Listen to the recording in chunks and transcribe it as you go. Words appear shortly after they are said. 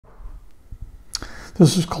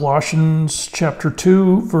This is Colossians chapter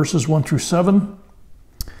 2, verses 1 through 7.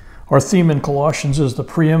 Our theme in Colossians is the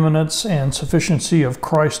preeminence and sufficiency of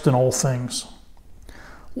Christ in all things.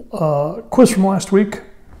 Quiz from last week.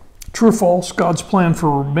 True or false, God's plan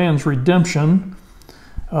for man's redemption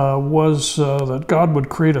was that God would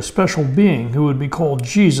create a special being who would be called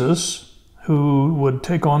Jesus, who would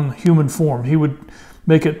take on human form. He would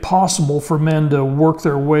make it possible for men to work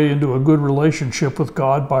their way into a good relationship with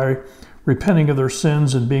God by repenting of their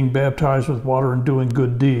sins and being baptized with water and doing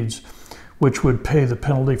good deeds, which would pay the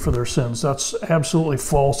penalty for their sins. That's absolutely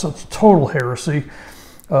false. That's total heresy.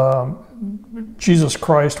 Jesus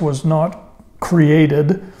Christ was not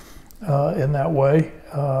created in that way.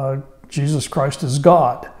 Jesus Christ is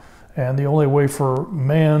God. And the only way for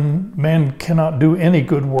man cannot do any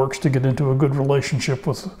good works to get into a good relationship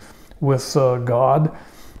with God.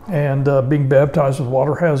 And being baptized with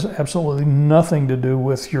water has absolutely nothing to do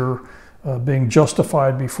with your being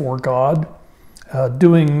justified before God.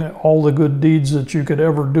 Doing all the good deeds that you could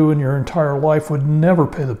ever do in your entire life would never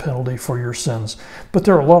pay the penalty for your sins. But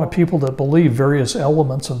there are a lot of people that believe various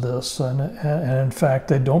elements of this, and in fact,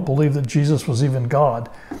 they don't believe that Jesus was even God.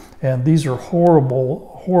 And these are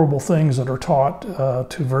horrible, horrible things that are taught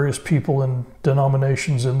to various people in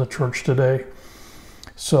denominations in the church today.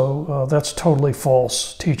 So that's totally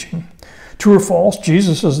false teaching. True or false,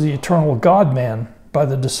 Jesus is the eternal God-man by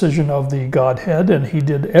the decision of the Godhead, and he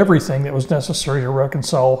did everything that was necessary to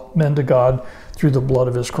reconcile men to God through the blood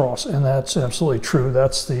of his cross. And that's absolutely true.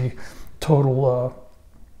 That's the total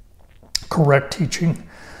correct teaching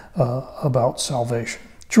about salvation.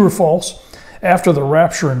 True or false? After the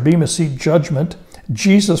rapture and Bema Seat judgment,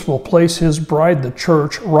 Jesus will place his bride, the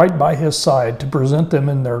church, right by his side to present them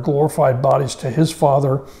in their glorified bodies to his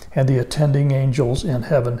Father and the attending angels in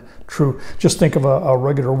heaven. True. Just think of a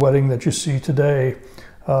regular wedding that you see today.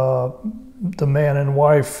 The man and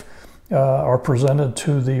wife are presented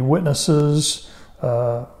to the witnesses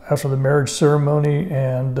after the marriage ceremony,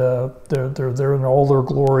 and they're there in all their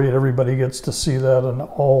glory, and everybody gets to see that, and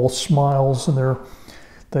all smiles, and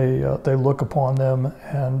they look upon them,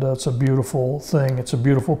 and it's a beautiful thing. It's a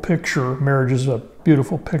beautiful picture. Marriage is a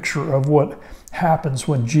beautiful picture of what happens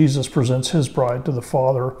when Jesus presents his bride to the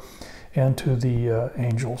Father and to the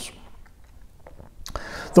angels.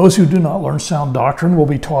 Those who do not learn sound doctrine will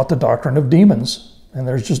be taught the doctrine of demons. And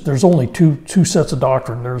there's only two sets of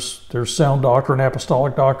doctrine. There's sound doctrine,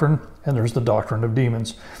 apostolic doctrine, and there's the doctrine of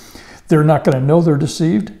demons. They're not going to know they're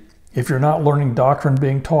deceived if you're not learning doctrine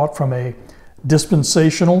being taught from a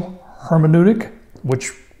dispensational hermeneutic,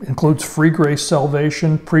 which includes free grace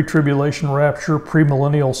salvation, pre-tribulation rapture,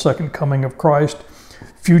 premillennial second coming of Christ,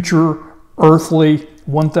 future earthly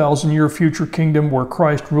 1,000-year future kingdom where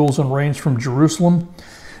Christ rules and reigns from Jerusalem,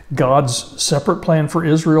 God's separate plan for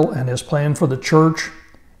Israel and his plan for the church.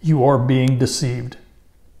 You are being deceived.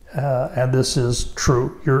 And this is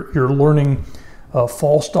true. You're learning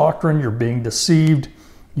false doctrine. You're being deceived.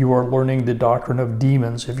 You are learning the doctrine of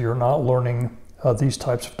demons if you're not learning these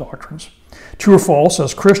types of doctrines. True or false,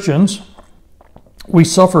 as Christians, we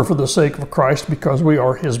suffer for the sake of Christ because we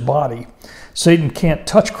are his body. Satan can't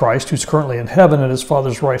touch Christ, who's currently in heaven at his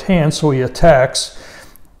Father's right hand, so he attacks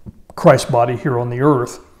Christ's body here on the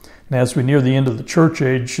earth. And as we near the end of the church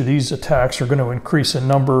age, these attacks are going to increase in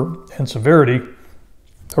number and severity.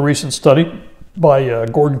 A recent study by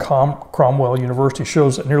Gordon Cromwell University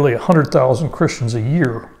shows that nearly 100,000 Christians a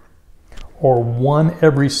year, or 1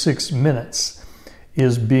 every 6 minutes,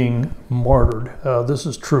 is being martyred. This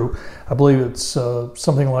is true. I believe it's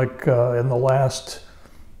something like in the last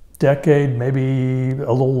decade, maybe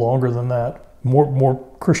a little longer than that. More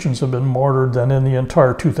Christians have been martyred than in the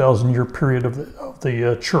entire 2,000-year period of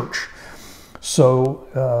the church.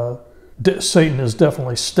 So Satan is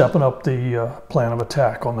definitely stepping up the plan of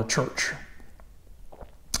attack on the church.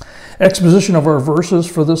 Exposition of our verses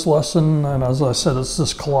for this lesson, and as I said, this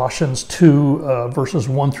is Colossians 2, verses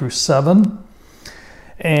 1 through 7.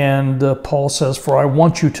 And Paul says, "For I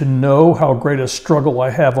want you to know how great a struggle I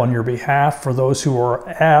have on your behalf for those who are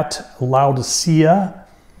at Laodicea,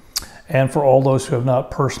 and for all those who have not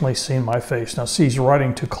personally seen my face." Now, see, he's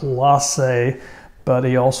writing to Colossae, but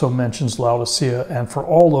he also mentions Laodicea, and for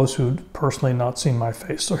all those who personally not seen my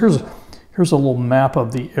face. So here's a little map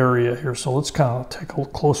of the area here. So let's kind of take a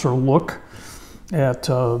closer look at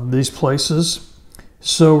these places.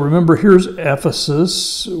 So remember, here's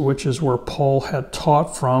Ephesus, which is where Paul had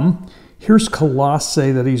taught from. Here's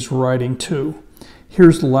Colossae that he's writing to.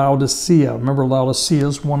 Here's Laodicea. Remember, Laodicea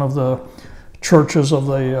is one of the churches of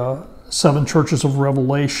the 7 churches of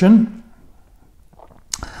Revelation.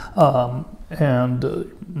 And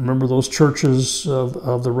remember, those churches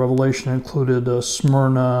of the Revelation included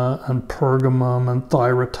Smyrna and Pergamum and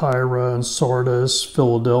Thyatira and Sardis,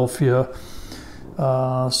 Philadelphia.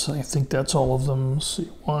 So I think that's all of them. Let's see,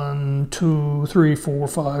 1, 2, 3, 4,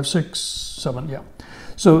 5, 6, 7. Yeah.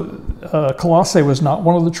 So Colossae was not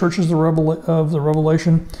one of the churches of the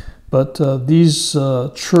Revelation, but these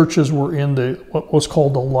churches were in what was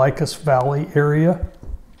called the Lycus Valley area.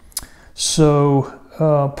 So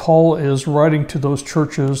Paul is writing to those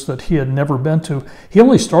churches that he had never been to. He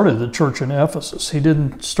only started the church in Ephesus. He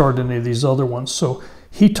didn't start any of these other ones. So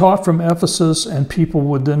he taught from Ephesus, and people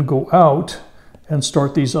would then go out and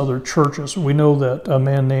start these other churches. We know that a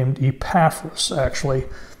man named Epaphras actually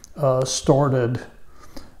started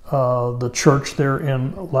the church there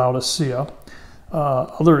in Laodicea.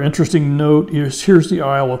 Other interesting note is here's the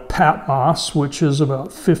Isle of Patmos, which is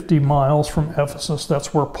about 50 miles from Ephesus.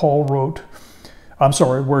 That's where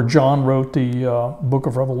where John wrote the book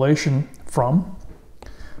of Revelation from.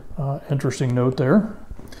 Interesting note there.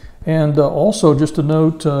 And also just a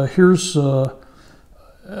note, here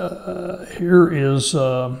is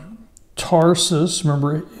Tarsus.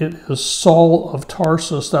 Remember, it is Saul of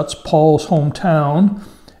Tarsus. That's Paul's hometown.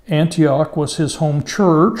 Antioch was his home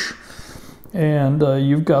church. And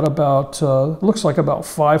you've got about, looks like about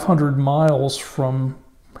 500 miles from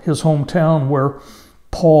his hometown where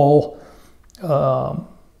Paul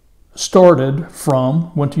started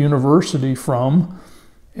from, went to university from,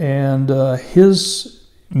 and his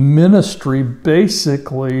ministry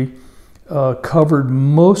basically covered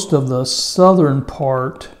most of the southern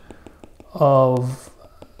part of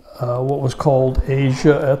what was called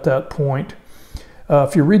Asia at that point.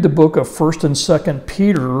 If you read the book of 1st and 2nd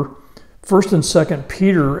Peter, 1st and 2nd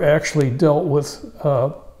Peter actually dealt with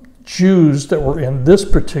Jews that were in this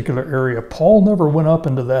particular area. Paul never went up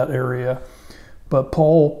into that area, but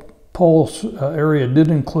Paul's area did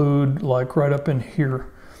include like right up in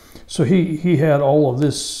here. So he had all of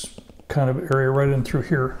this kind of area right in through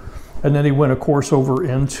here. And then he went, of course, over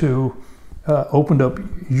into, opened up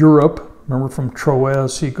Europe. Remember, from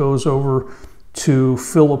Troas, he goes over to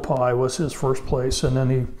Philippi was his first place. And then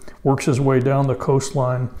he works his way down the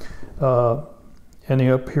coastline, ending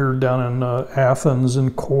up here down in Athens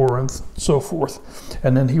and Corinth, so forth.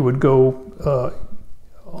 And then he would go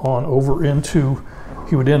on over into,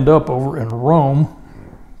 he would end up over in Rome.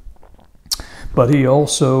 But he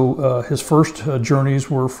also, his first journeys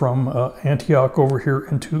were from Antioch over here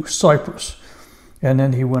into Cyprus. And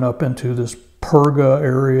then he went up into this Perga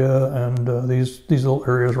area and these little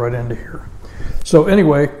areas right into here. So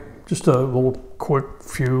anyway, just a little quick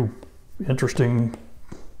few interesting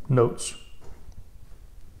notes.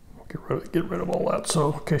 Get rid of all that.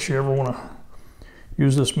 So in case you ever want to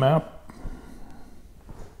use this map.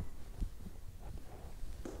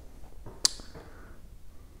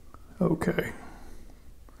 Okay.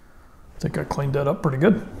 I think I cleaned that up pretty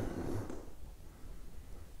good.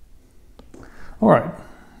 All right.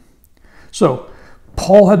 So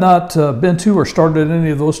Paul had not been to or started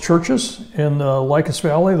any of those churches in Lycus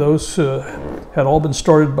Valley. Those had all been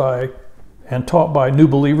started by and taught by new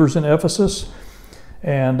believers in Ephesus.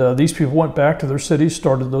 And these people went back to their cities,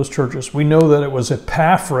 started those churches. We know that it was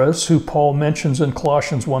Epaphras, who Paul mentions in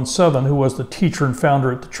Colossians 1:7, who was the teacher and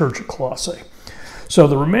founder at the church at Colossae. So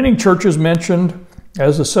the remaining churches mentioned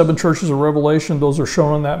as the 7 churches of Revelation, those are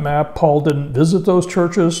shown on that map. Paul didn't visit those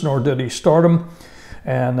churches, nor did he start them.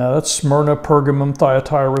 And that's Smyrna, Pergamum,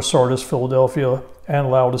 Thyatira, Sardis, Philadelphia, and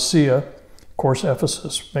Laodicea. Of course,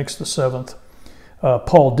 Ephesus makes the 7th.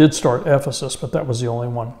 Paul did start Ephesus, but that was the only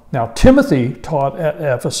one. Now, Timothy taught at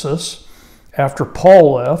Ephesus after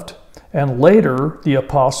Paul left, and later the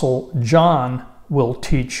apostle John will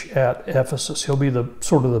teach at Ephesus. He'll be the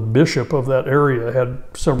sort of the bishop of that area, had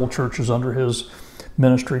several churches under his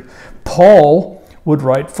ministry. Paul would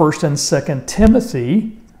write 1st and 2nd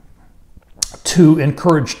Timothy to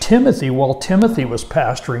encourage Timothy while Timothy was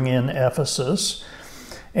pastoring in Ephesus.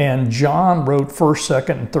 And John wrote 1st,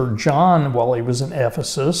 2nd, and 3rd John while he was in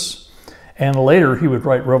Ephesus. And later he would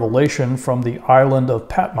write Revelation from the island of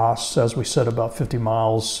Patmos, as we said, about 50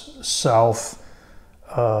 miles south.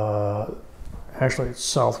 Actually, it's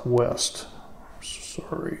southwest.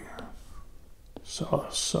 Sorry.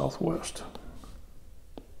 Southwest.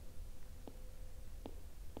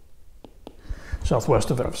 Southwest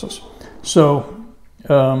of Ephesus. So,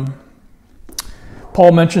 Paul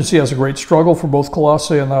mentions he has a great struggle for both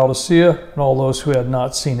Colossae and Laodicea and all those who had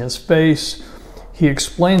not seen his face. He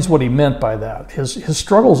explains what he meant by that. His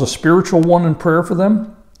struggle is a spiritual one in prayer for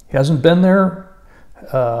them. He hasn't been there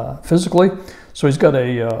physically, so he's got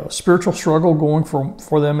a spiritual struggle going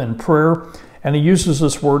for them in prayer. And he uses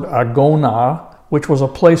this word agona, which was a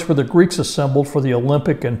place where the Greeks assembled for the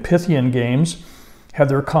Olympic and Pythian Games, had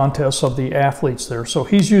their contests of the athletes there. So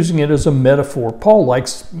he's using it as a metaphor. Paul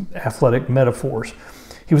likes athletic metaphors.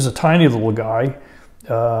 He was a tiny little guy,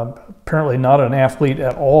 apparently not an athlete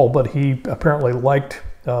at all, but he apparently liked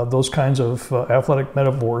those kinds of athletic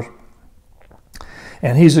metaphors.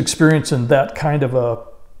 And he's experiencing that kind of a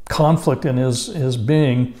conflict in his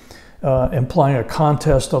being, implying a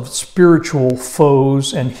contest of spiritual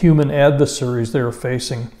foes and human adversaries they're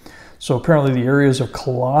facing. So apparently the areas of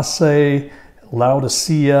Colossae,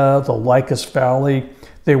 Laodicea, the Lycus Valley,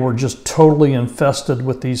 they were just totally infested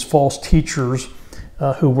with these false teachers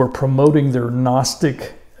who were promoting their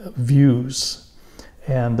Gnostic views.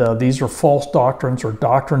 And these are false doctrines or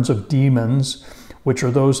doctrines of demons, which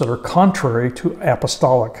are those that are contrary to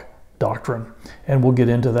apostolic doctrine. And we'll get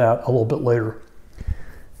into that a little bit later.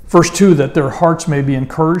 Verse 2, that their hearts may be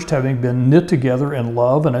encouraged, having been knit together in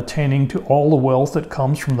love and attaining to all the wealth that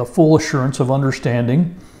comes from the full assurance of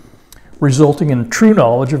understanding, resulting in true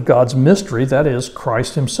knowledge of God's mystery, that is,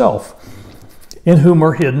 Christ himself, in whom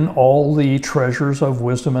are hidden all the treasures of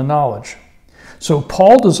wisdom and knowledge. So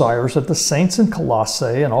Paul desires that the saints in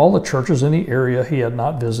Colossae and all the churches in the area he had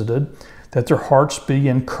not visited, that their hearts be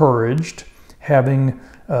encouraged, having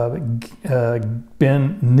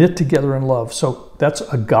been knit together in love. So that's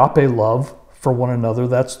agape love for one another.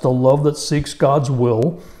 That's the love that seeks God's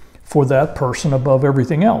will for that person above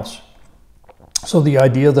everything else. So the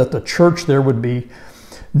idea that the church there would be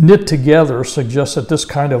knit together suggests that this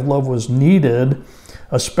kind of love was needed,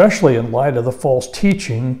 especially in light of the false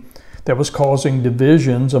teaching that was causing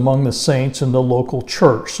divisions among the saints in the local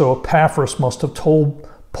church. So Epaphras must have told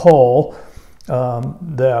Paul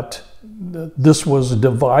that this was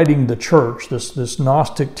dividing the church. This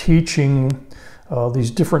Gnostic teaching, these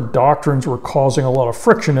different doctrines were causing a lot of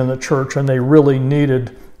friction in the church, and they really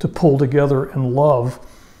needed to pull together in love.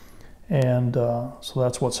 And so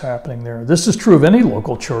that's what's happening there. This is true of any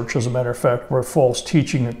local church, as a matter of fact, where false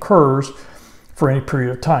teaching occurs for any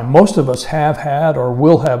period of time. Most of us have had or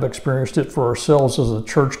will have experienced it for ourselves as the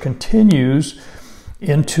church continues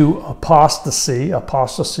into apostasy.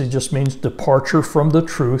 Apostasy just means departure from the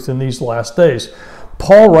truth in these last days.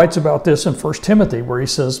 Paul writes about this in 1 Timothy, where he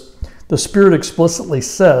says, the Spirit explicitly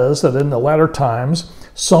says that in the latter times,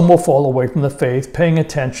 some will fall away from the faith, paying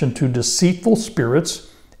attention to deceitful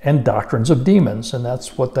spirits and doctrines of demons. And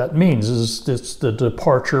that's what that means, is it's the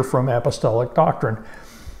departure from apostolic doctrine.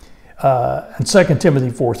 And 2 Timothy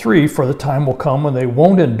 4:3, for the time will come when they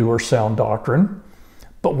won't endure sound doctrine,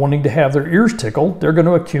 but wanting to have their ears tickled, they're going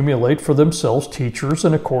to accumulate for themselves teachers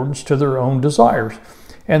in accordance to their own desires.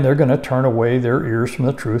 And they're going to turn away their ears from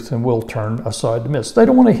the truth and will turn aside to myths. They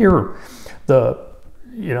don't want to hear the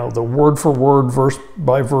word for word, verse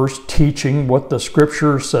by verse teaching what the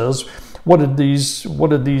scripture says. What did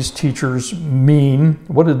these teachers mean?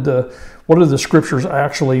 What did the scriptures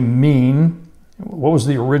actually mean? What was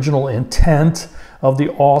the original intent of the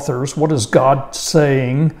authors? What is God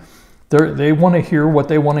saying? They want to hear what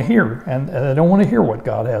they want to hear, and they don't want to hear what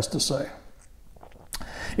God has to say.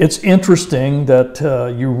 It's interesting that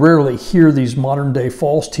you rarely hear these modern day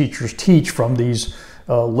false teachers teach from these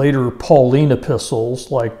later Pauline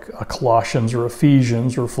epistles like Colossians or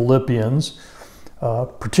Ephesians or Philippians,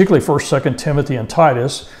 particularly 1st, 2nd Timothy and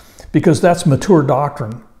Titus, because that's mature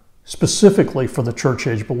doctrine, specifically for the church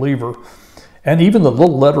age believer. And even the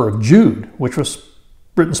little letter of Jude, which was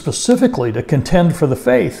written specifically to contend for the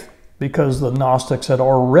faith, because the Gnostics had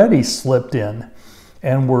already slipped in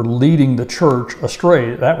and were leading the church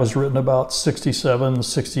astray. That was written about 67,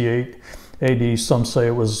 68 AD. Some say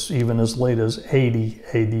it was even as late as 80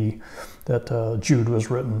 AD that Jude was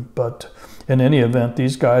written. But in any event,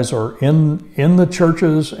 these guys are in the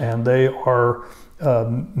churches, and they are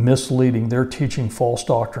misleading. They're teaching false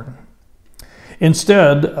doctrine.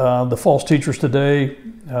 Instead, the false teachers today,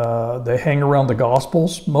 they hang around the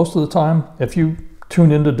Gospels most of the time. If you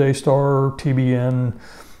tune into Daystar, TBN,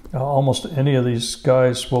 almost any of these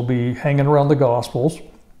guys will be hanging around the Gospels.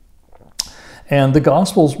 And the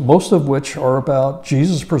Gospels, most of which are about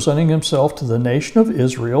Jesus presenting himself to the nation of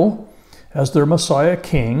Israel as their Messiah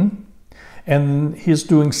King. And he's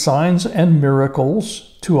doing signs and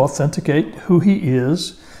miracles to authenticate who he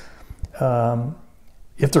is.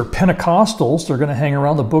 If they're Pentecostals, they're going to hang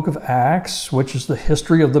around the book of Acts, which is the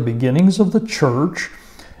history of the beginnings of the church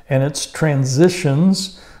and its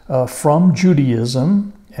transitions from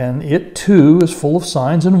Judaism. And it too is full of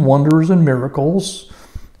signs and wonders and miracles,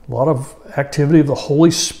 a lot of activity of the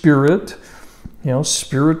Holy Spirit,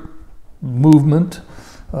 spirit movement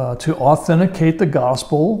to authenticate the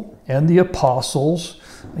gospel and the apostles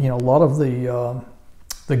A lot of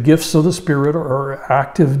the gifts of the Spirit are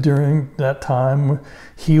active during that time,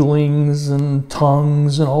 healings and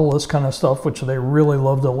tongues and all this kind of stuff, which they really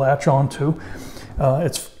love to latch onto.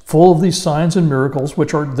 It's full of these signs and miracles,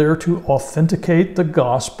 which are there to authenticate the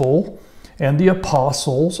gospel and the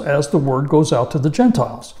apostles as the word goes out to the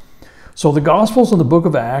Gentiles. So the Gospels and the book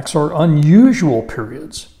of Acts are unusual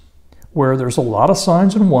periods where there's a lot of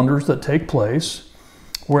signs and wonders that take place,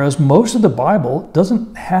 whereas most of the Bible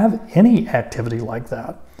doesn't have any activity like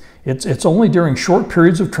that. It's only during short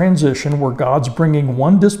periods of transition where God's bringing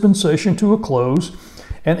one dispensation to a close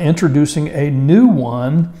and introducing a new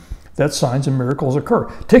one that signs and miracles occur.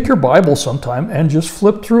 Take your Bible sometime and just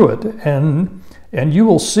flip through it, and you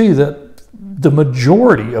will see that the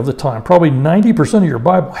majority of the time, probably 90% of your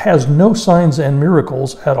Bible, has no signs and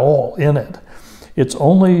miracles at all in it. It's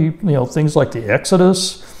only things like the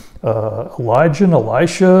Exodus, Elijah and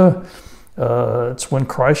Elisha. It's when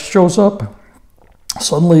Christ shows up.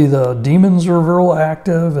 Suddenly the demons are real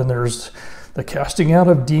active, and there's the casting out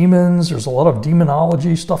of demons. There's a lot of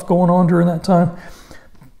demonology stuff going on during that time.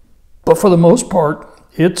 But for the most part,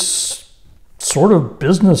 it's sort of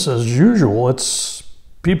business as usual. It's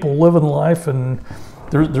people living life, and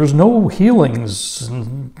there's no healings,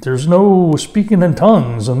 and there's no speaking in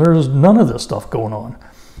tongues, and there's none of this stuff going on.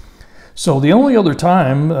 So the only other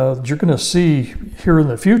time that you're going to see here in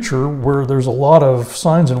the future where there's a lot of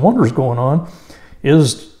signs and wonders going on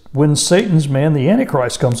is when Satan's man, the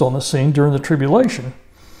Antichrist, comes on the scene during the tribulation.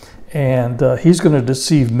 And he's going to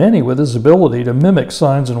deceive many with his ability to mimic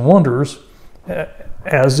signs and wonders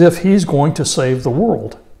as if he's going to save the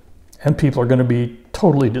world. And people are going to be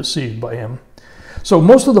totally deceived by him. So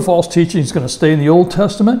most of the false teaching is going to stay in the Old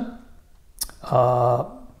Testament.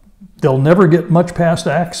 They'll never get much past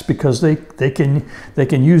Acts because they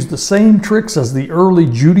can use the same tricks as the early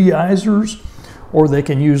Judaizers, or they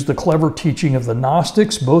can use the clever teaching of the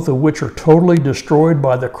Gnostics, both of which are totally destroyed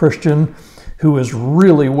by the Christian who is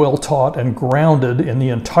really well taught and grounded in the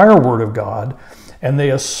entire Word of God. And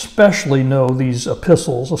they especially know these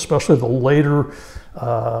epistles, especially the later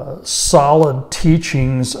solid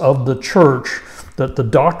teachings of the church, that the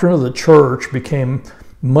doctrine of the church became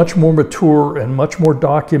much more mature and much more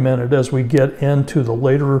documented as we get into the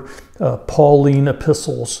later Pauline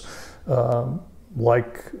epistles,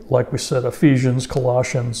 like we said, Ephesians,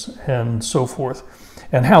 Colossians, and so forth,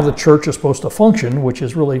 and how the church is supposed to function, which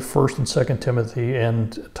is really 1st and 2nd Timothy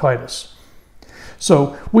and Titus.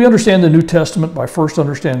 So we understand the New Testament by first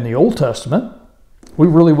understanding the Old Testament. We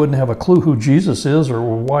really wouldn't have a clue who Jesus is or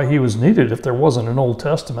why he was needed if there wasn't an Old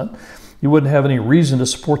Testament. You wouldn't have any reason to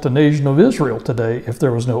support the nation of Israel today if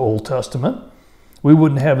there was no Old Testament. We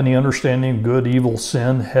wouldn't have any understanding of good, evil,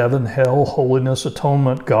 sin, heaven, hell, holiness,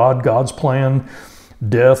 atonement, God, God's plan,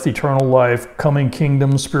 death, eternal life, coming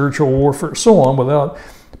kingdom, spiritual warfare, so on, without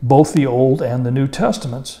both the Old and the New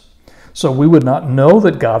Testaments. So we would not know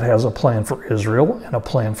that God has a plan for Israel and a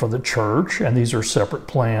plan for the church, and these are separate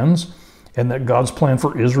plans, and that God's plan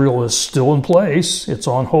for Israel is still in place. It's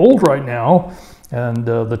on hold right now, and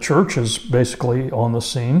the church is basically on the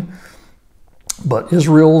scene. But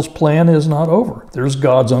Israel's plan is not over. There's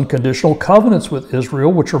God's unconditional covenants with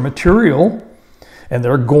Israel, which are material, and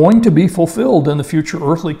they're going to be fulfilled in the future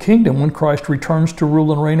earthly kingdom when Christ returns to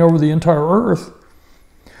rule and reign over the entire earth.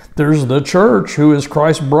 There's the church, who is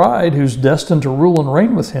Christ's bride, who's destined to rule and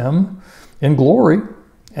reign with him in glory.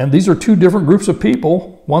 And these are two different groups of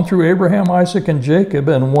people, one through Abraham, Isaac, and Jacob,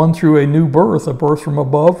 and one through a new birth, a birth from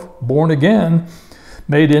above, born again,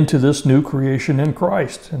 made into this new creation in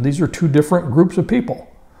Christ. And these are two different groups of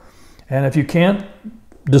people. And if you can't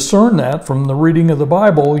discern that from the reading of the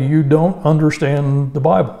Bible, you don't understand the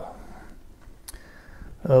Bible.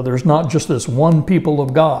 There's not just this one people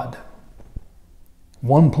of God,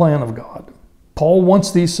 one plan of God. Paul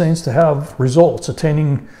wants these saints to have results,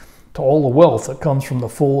 attaining to all the wealth that comes from the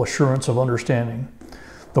full assurance of understanding.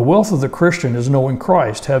 The wealth of the Christian is knowing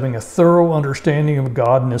Christ, having a thorough understanding of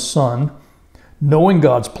God and his Son, knowing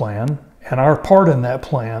God's plan and our part in that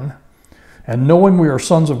plan, and knowing we are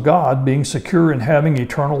sons of God, being secure in having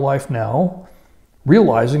eternal life now,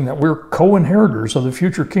 realizing that we're co-inheritors of the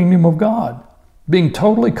future kingdom of God, being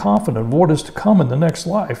totally confident of what is to come in the next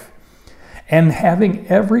life, and having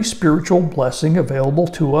every spiritual blessing available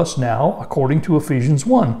to us now, according to Ephesians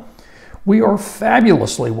 1. We are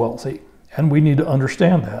fabulously wealthy, and we need to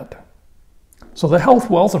understand that. So the health,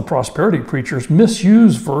 wealth, and prosperity preachers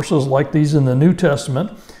misuse verses like these in the New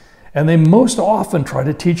Testament, and they most often try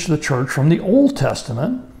to teach the church from the Old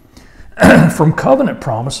Testament, from covenant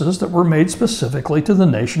promises that were made specifically to the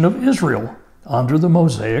nation of Israel under the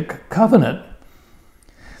Mosaic covenant.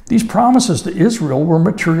 These promises to Israel were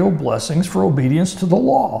material blessings for obedience to the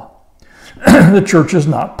law. The church is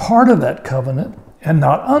not part of that covenant and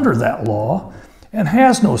not under that law and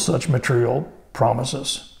has no such material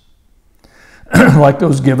promises like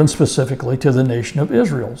those given specifically to the nation of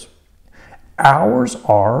Israel. Ours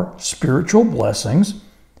are spiritual blessings,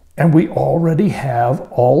 and we already have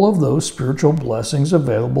all of those spiritual blessings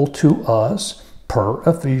available to us per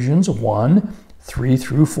Ephesians 1, 3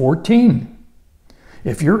 through 14.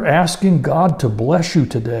 If you're asking God to bless you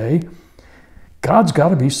today, God's got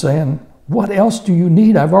to be saying, what else do you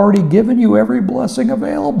need? I've already given you every blessing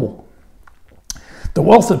available. The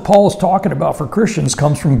wealth that Paul is talking about for Christians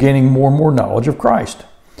comes from gaining more and more knowledge of Christ.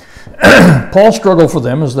 Paul's struggle for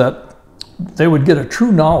them is that they would get a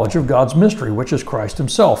true knowledge of God's mystery, which is Christ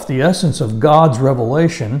himself. The essence of God's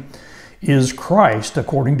revelation is Christ,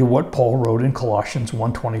 according to what Paul wrote in Colossians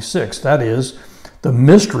 1:26. That is, the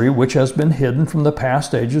mystery which has been hidden from the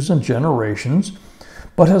past ages and generations,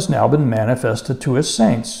 but has now been manifested to his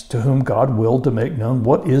saints, to whom God willed to make known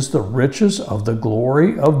what is the riches of the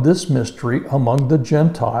glory of this mystery among the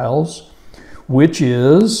Gentiles, which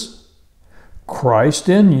is Christ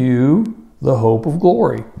in you, the hope of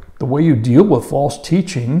glory. The way you deal with false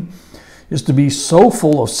teaching is to be so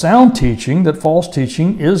full of sound teaching that false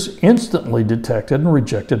teaching is instantly detected and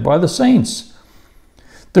rejected by the saints.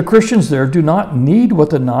 The Christians there do not need what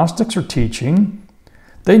the Gnostics are teaching.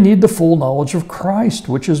 They need the full knowledge of Christ,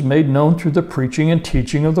 which is made known through the preaching and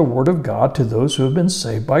teaching of the Word of God to those who have been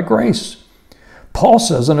saved by grace. Paul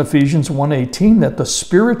says in Ephesians 1:18 that the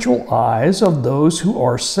spiritual eyes of those who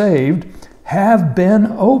are saved have been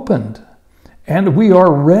opened, and we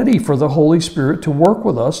are ready for the Holy Spirit to work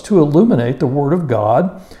with us to illuminate the Word of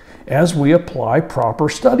God as we apply proper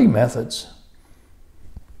study methods.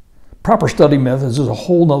 Proper study methods is a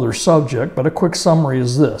whole other subject, but a quick summary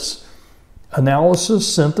is this.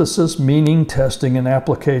 Analysis, synthesis, meaning, testing, and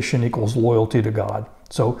application equals loyalty to God.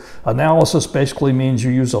 So analysis basically means you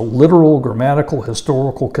use a literal, grammatical,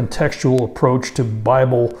 historical, contextual approach to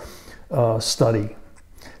Bible study.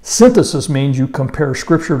 Synthesis means you compare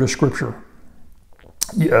Scripture to Scripture.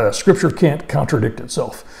 Scripture can't contradict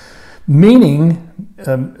itself. Meaning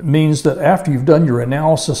means that after you've done your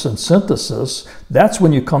analysis and synthesis, that's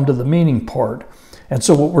when you come to the meaning part. And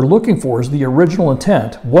so what we're looking for is the original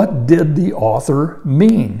intent. What did the author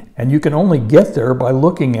mean? And you can only get there by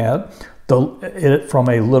looking at it from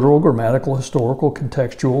a literal, grammatical, historical,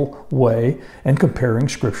 contextual way and comparing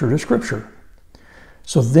Scripture to Scripture.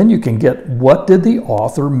 So then you can get, what did the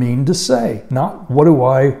author mean to say? Not what do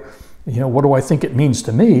I think it means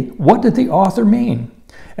to me? What did the author mean?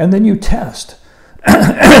 And then you test.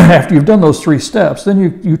 After you've done those three steps,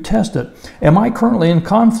 then you test it. Am I currently in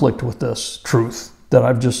conflict with this truth that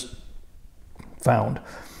I've just found?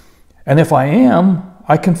 And if I am,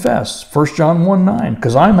 I confess. 1 John 1:9,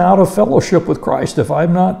 because I'm out of fellowship with Christ. If I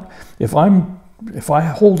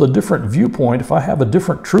hold a different viewpoint, if I have a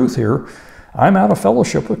different truth here, I'm out of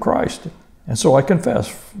fellowship with Christ. And so I confess.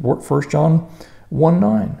 1 John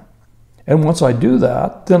 1:9. And once I do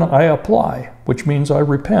that, then I apply, which means I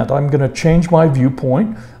repent. I'm going to change my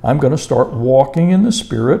viewpoint. I'm going to start walking in the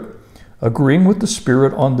Spirit, agreeing with the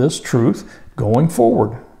Spirit on this truth, going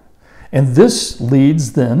forward. And this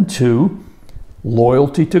leads then to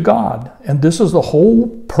loyalty to God. And this is the whole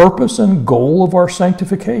purpose and goal of our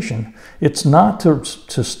sanctification. It's not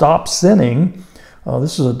to stop sinning.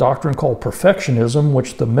 This is a doctrine called perfectionism,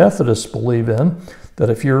 which the Methodists believe in, that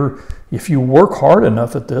if you work hard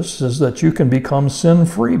enough at this, is that you can become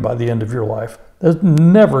sin-free by the end of your life. That's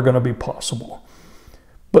never going to be possible.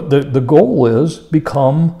 But the goal is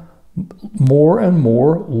become more and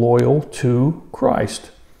more loyal to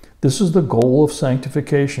Christ. This is the goal of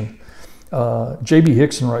sanctification. J.B.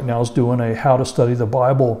 Hickson right now is doing a How to Study the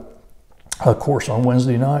Bible course on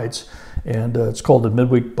Wednesday nights, and it's called the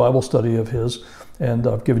Midweek Bible Study of his, and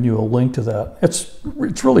I've given you a link to that. It's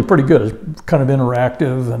really pretty good. It's kind of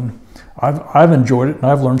interactive, and I've enjoyed it, and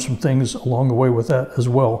I've learned some things along the way with that as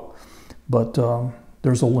well. But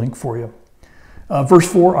there's a link for you. Verse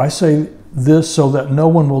 4, I say this so that no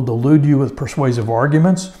one will delude you with persuasive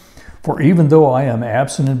arguments. For even though I am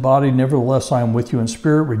absent in body, nevertheless I am with you in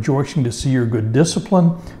spirit, rejoicing to see your good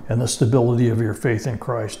discipline and the stability of your faith in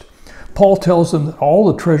Christ. Paul tells them that all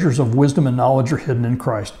the treasures of wisdom and knowledge are hidden in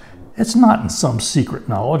Christ. It's not in some secret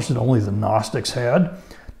knowledge that only the Gnostics had.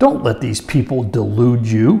 Don't let these people delude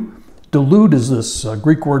you. Delude is this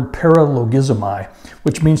Greek word paralogizomai,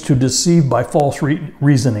 which means to deceive by false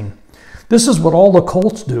reasoning. This is what all the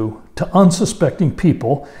cults do to unsuspecting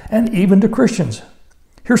people and even to Christians.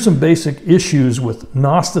 Here's some basic issues with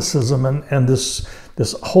Gnosticism and this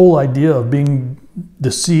This whole idea of being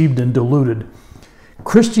deceived and deluded.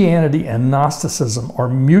 Christianity and Gnosticism are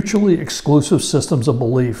mutually exclusive systems of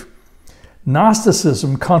belief.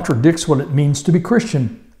 Gnosticism contradicts what it means to be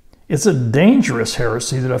Christian. It's a dangerous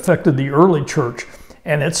heresy that affected the early church,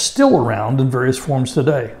 and it's still around in various forms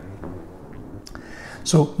today.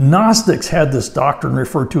 So Gnostics had this doctrine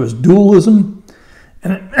referred to as dualism,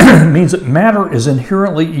 and it means that matter is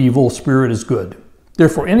inherently evil, spirit is good.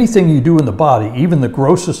 Therefore, anything you do in the body, even the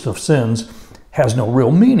grossest of sins, has no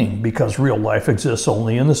real meaning because real life exists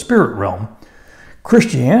only in the spirit realm.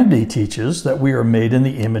 Christianity teaches that we are made in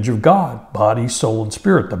the image of God, body, soul, and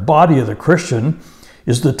spirit. The body of the Christian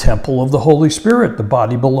is the temple of the Holy Spirit. The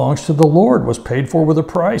body belongs to the Lord, was paid for with a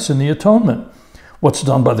price in the atonement. What's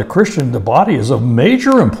done by the Christian, the body, is of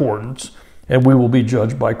major importance, and we will be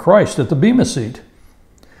judged by Christ at the Bema seat.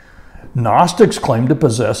 Gnostics claim to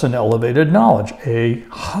possess an elevated knowledge, a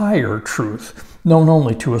higher truth, known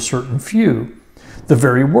only to a certain few. The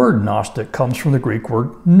very word Gnostic comes from the Greek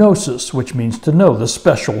word gnosis, which means to know. The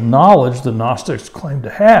special knowledge the Gnostics claimed to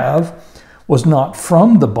have was not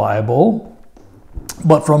from the Bible,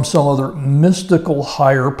 but from some other mystical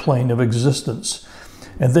higher plane of existence.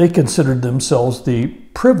 And they considered themselves the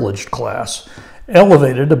privileged class,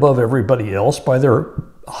 elevated above everybody else by their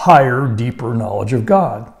higher, deeper knowledge of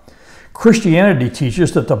God. Christianity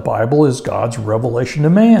teaches that the Bible is God's revelation to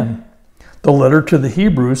man. The letter to the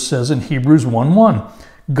Hebrews says in Hebrews 1:1,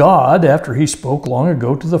 God, after he spoke long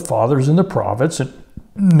ago to the fathers and the prophets in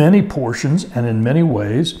many portions and in many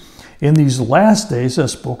ways, in these last days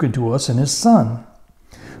has spoken to us in his Son,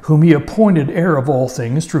 whom he appointed heir of all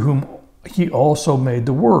things, through whom he also made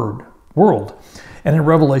the world. And in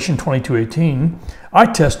Revelation 22:18, I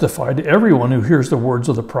testify to everyone who hears the words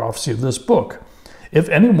of the prophecy of this book. If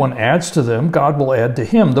anyone adds to them, God will add to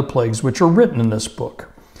him the plagues which are written in this book.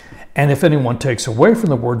 And if anyone takes away from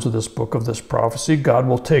the words of this book of this prophecy, God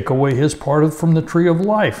will take away his part from the tree of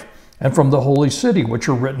life and from the holy city which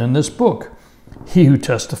are written in this book. He who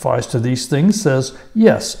testifies to these things says,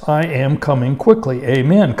 yes, I am coming quickly.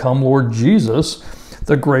 Amen. Come, Lord Jesus.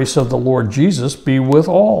 The grace of the Lord Jesus be with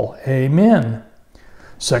all. Amen.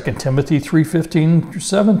 2 Timothy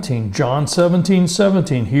 3:15-17, John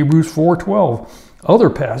 17:17, Hebrews 4:12, other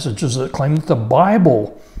passages that claim that the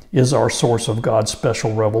Bible is our source of God's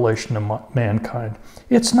special revelation to mankind.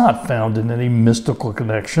 It's not found in any mystical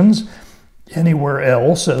connections anywhere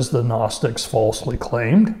else, as the Gnostics falsely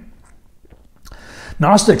claimed.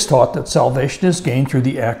 Gnostics taught that salvation is gained through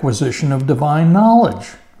the acquisition of divine knowledge,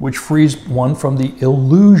 which frees one from the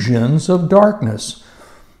illusions of darkness.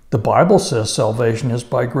 The Bible says salvation is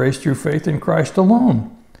by grace through faith in Christ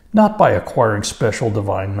alone, not by acquiring special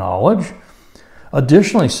divine knowledge.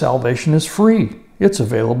 Additionally, salvation is free. It's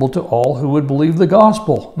available to all who would believe the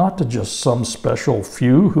gospel, not to just some special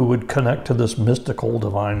few who would connect to this mystical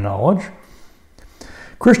divine knowledge.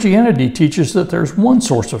 Christianity teaches that there's one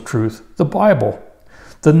source of truth, the Bible.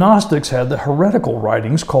 The Gnostics had the heretical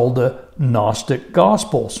writings called the Gnostic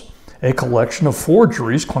Gospels, a collection of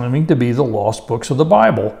forgeries claiming to be the lost books of the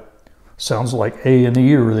Bible. Sounds like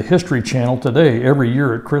A&E or the History Channel today, every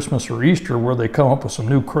year at Christmas or Easter, where they come up with some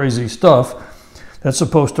new crazy stuff that's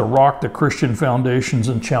supposed to rock the Christian foundations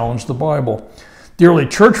and challenge the Bible. The early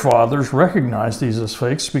church fathers recognized these as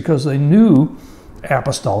fakes because they knew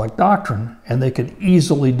apostolic doctrine, and they could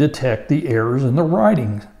easily detect the errors in the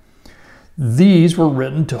writings. These were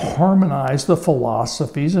written to harmonize the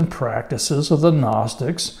philosophies and practices of the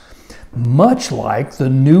Gnostics, much like the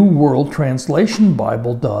New World Translation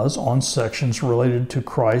Bible does on sections related to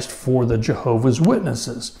Christ for the Jehovah's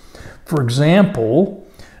Witnesses. For example,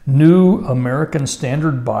 New American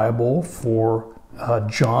Standard Bible for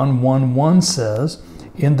John 1:1 says,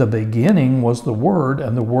 in the beginning was the Word,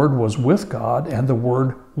 and the Word was with God, and the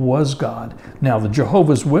Word was God. Now, the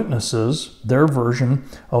Jehovah's Witnesses, their version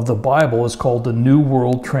of the Bible is called the New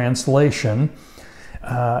World Translation,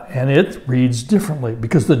 and it reads differently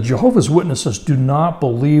because the Jehovah's Witnesses do not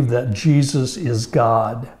believe that Jesus is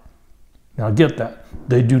God. Now, get that.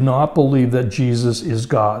 They do not believe that Jesus is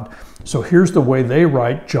God. So here's the way they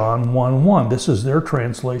write John 1:1. This is their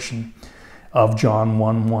translation of John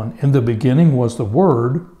 1:1. In the beginning was the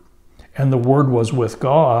Word, and the Word was with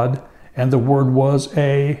God, and the Word was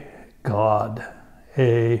a God,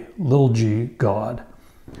 a little g, God.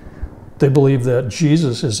 They believe that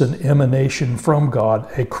Jesus is an emanation from God,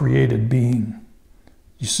 a created being.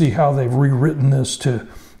 You see how they've rewritten this to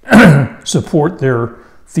support their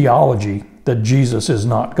theology that Jesus is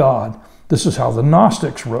not God. This is how the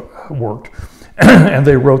Gnostics worked. And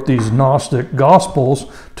they wrote these Gnostic Gospels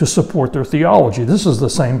to support their theology. This is the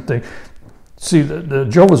same thing. See, the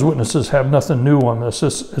Jehovah's Witnesses have nothing new on this.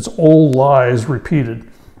 It's old lies repeated.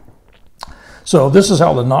 So this is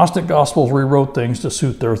how the Gnostic Gospels rewrote things to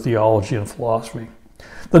suit their theology and philosophy.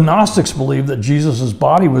 The Gnostics believed that Jesus'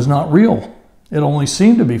 body was not real. It only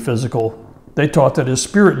seemed to be physical. They taught that his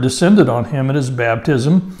spirit descended on him at his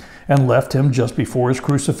baptism and left him just before his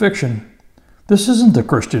crucifixion. This isn't the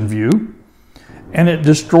Christian view, and it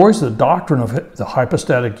destroys the doctrine of the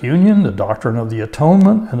hypostatic union, the doctrine of the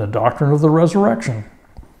atonement, and the doctrine of the resurrection,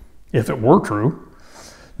 if it were true.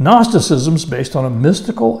 Gnosticism is based on a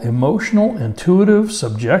mystical, emotional, intuitive,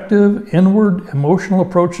 subjective, inward, emotional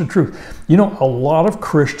approach to truth. You know, a lot of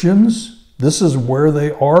Christians, this is where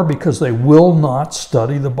they are because they will not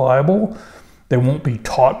study the Bible. They won't be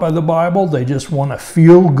taught by the Bible. They just want to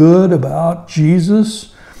feel good about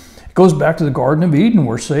Jesus. It goes back to the Garden of Eden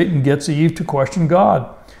where Satan gets Eve to question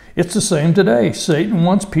God. It's the same today. Satan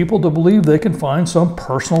wants people to believe they can find some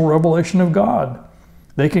personal revelation of God.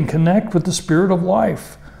 They can connect with the spirit of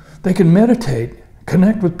life. They can meditate,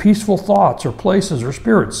 connect with peaceful thoughts or places or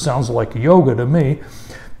spirits. Sounds like yoga to me.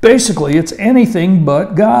 Basically, it's anything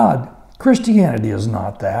but God. Christianity is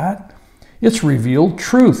not that. It's revealed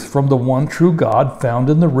truth from the one true God found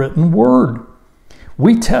in the written word.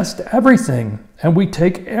 We test everything, and we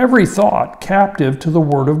take every thought captive to the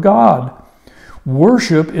word of God.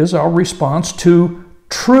 Worship is our response to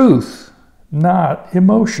truth, not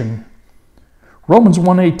emotion. Romans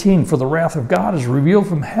 1:18, for the wrath of God is revealed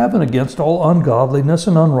from heaven against all ungodliness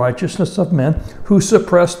and unrighteousness of men who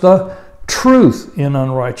suppress the truth in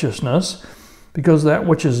unrighteousness, because that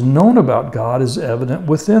which is known about God is evident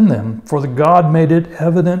within them, for the God made it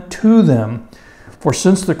evident to them. For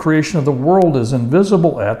since the creation of the world, his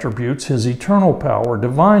invisible attributes, his eternal power,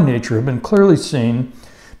 divine nature have been clearly seen,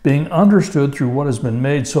 being understood through what has been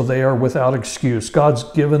made, so they are without excuse. God's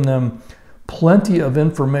given them plenty of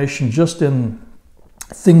information just in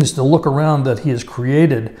things to look around that he has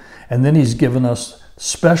created, and then he's given us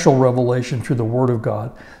special revelation through the Word of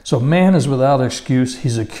God. So man is without excuse.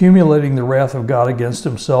 He's accumulating the wrath of God against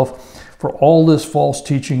himself for all this false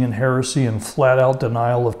teaching and heresy and flat-out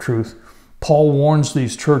denial of truth. Paul warns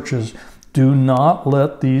these churches, do not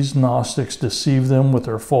let these Gnostics deceive them with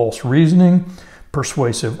their false reasoning,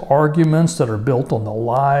 persuasive arguments that are built on the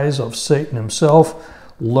lies of Satan himself.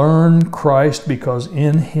 Learn Christ, because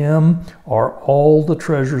in him are all the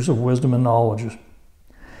treasures of wisdom and knowledge.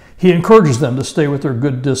 He encourages them to stay with their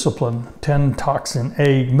good discipline, tentoxin,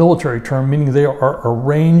 a military term meaning they are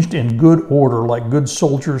arranged in good order like good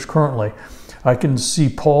soldiers currently. I can see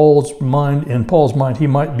in Paul's mind, he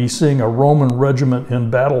might be seeing a Roman regiment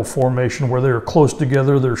in battle formation where they're close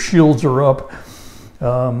together, their shields are up,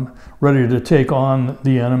 ready to take on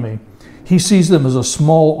the enemy. He sees them as a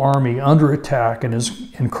small army under attack and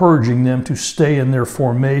is encouraging them to stay in their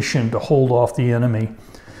formation to hold off the enemy.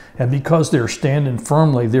 And because they're standing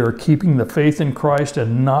firmly, they're keeping the faith in Christ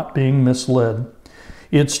and not being misled.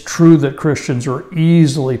 It's true that Christians are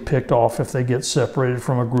easily picked off if they get separated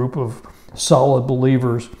from a group of solid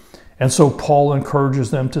believers. And so Paul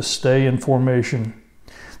encourages them to stay in formation.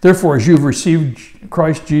 Therefore, as you've received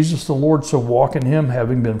Christ Jesus the Lord, so walk in him,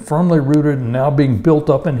 having been firmly rooted and now being built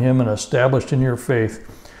up in him and established in your faith,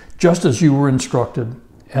 just as you were instructed,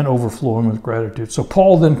 and overflowing with gratitude. So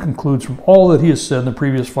Paul then concludes from all that he has said in the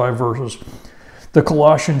previous 5 verses, the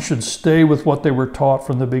Colossians should stay with what they were taught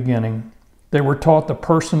from the beginning. They were taught the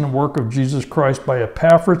person and work of Jesus Christ by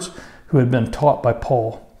Epaphras, who had been taught by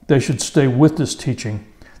Paul. They should stay with this teaching.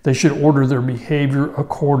 They should order their behavior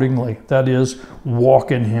accordingly. That is,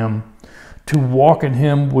 walk in him. To walk in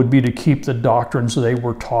him would be to keep the doctrines they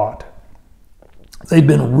were taught. They'd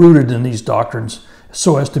been rooted in these doctrines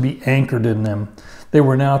so as to be anchored in them. They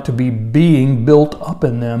were now to be being built up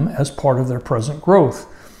in them as part of their present growth.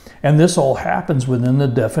 And this all happens within the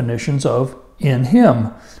definitions of in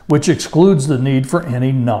him, which excludes the need for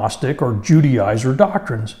any Gnostic or Judaizer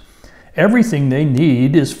doctrines. Everything they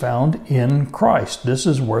need is found in Christ. This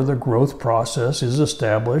is where the growth process is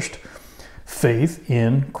established. Faith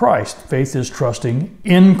in Christ. Faith is trusting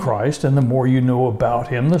in Christ, and the more you know about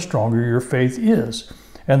him, the stronger your faith is,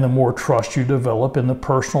 and the more trust you develop in the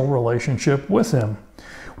personal relationship with him.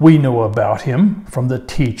 We know about him from the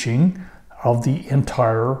teaching of the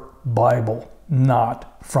entire Bible,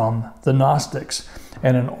 not from the Gnostics.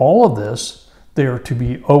 And in all of this, they are to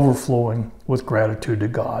be overflowing with gratitude to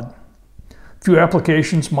God. A few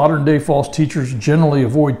applications. Modern day false teachers generally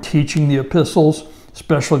avoid teaching the epistles,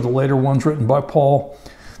 especially the later ones written by Paul.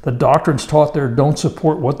 The doctrines taught there don't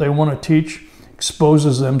support what they want to teach,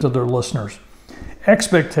 exposes them to their listeners.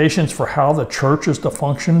 Expectations for how the church is to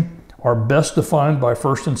function are best defined by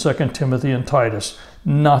 1st and 2nd Timothy and Titus,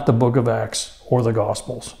 not the book of Acts or the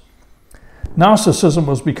Gospels. Gnosticism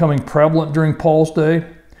was becoming prevalent during Paul's day.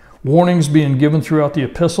 Warnings being given throughout the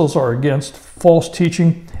epistles are against false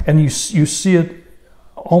teaching, and you see it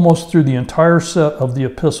almost through the entire set of the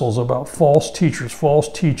epistles about false teachers, false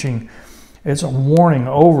teaching. It's a warning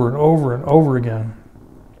over and over and over again.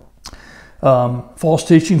 False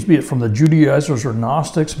teachings, be it from the Judaizers or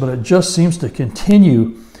Gnostics, but it just seems to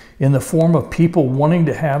continue in the form of people wanting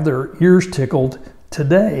to have their ears tickled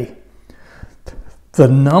today. The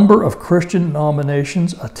number of Christian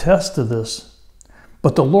denominations attest to this.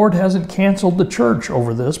 But the Lord hasn't canceled the church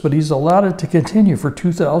over this, but He's allowed it to continue for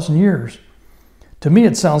 2,000 years. To me,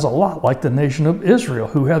 it sounds a lot like the nation of Israel,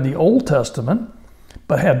 who had the Old Testament,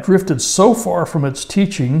 but had drifted so far from its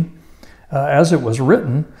teaching as it was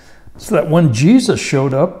written, so that when Jesus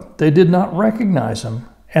showed up, they did not recognize Him,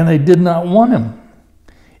 and they did not want Him.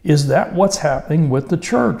 Is that what's happening with the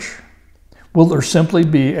church? Will there simply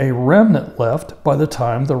be a remnant left by the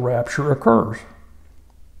time the rapture occurs?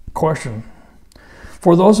 Question.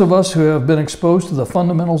 For those of us who have been exposed to the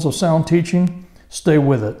fundamentals of sound teaching, stay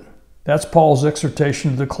with it. That's Paul's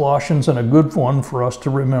exhortation to the Colossians, and a good one for us to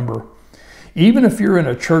remember. Even if you're in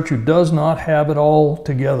a church who does not have it all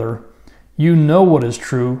together, you know what is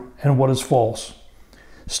true and what is false.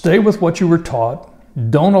 Stay with what you were taught.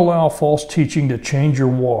 Don't allow false teaching to change your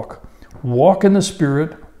walk. Walk in the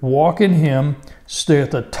Spirit, walk in Him, stay at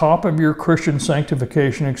the top of your Christian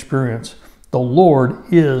sanctification experience. The Lord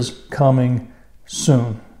is coming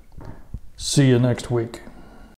soon. See you next week.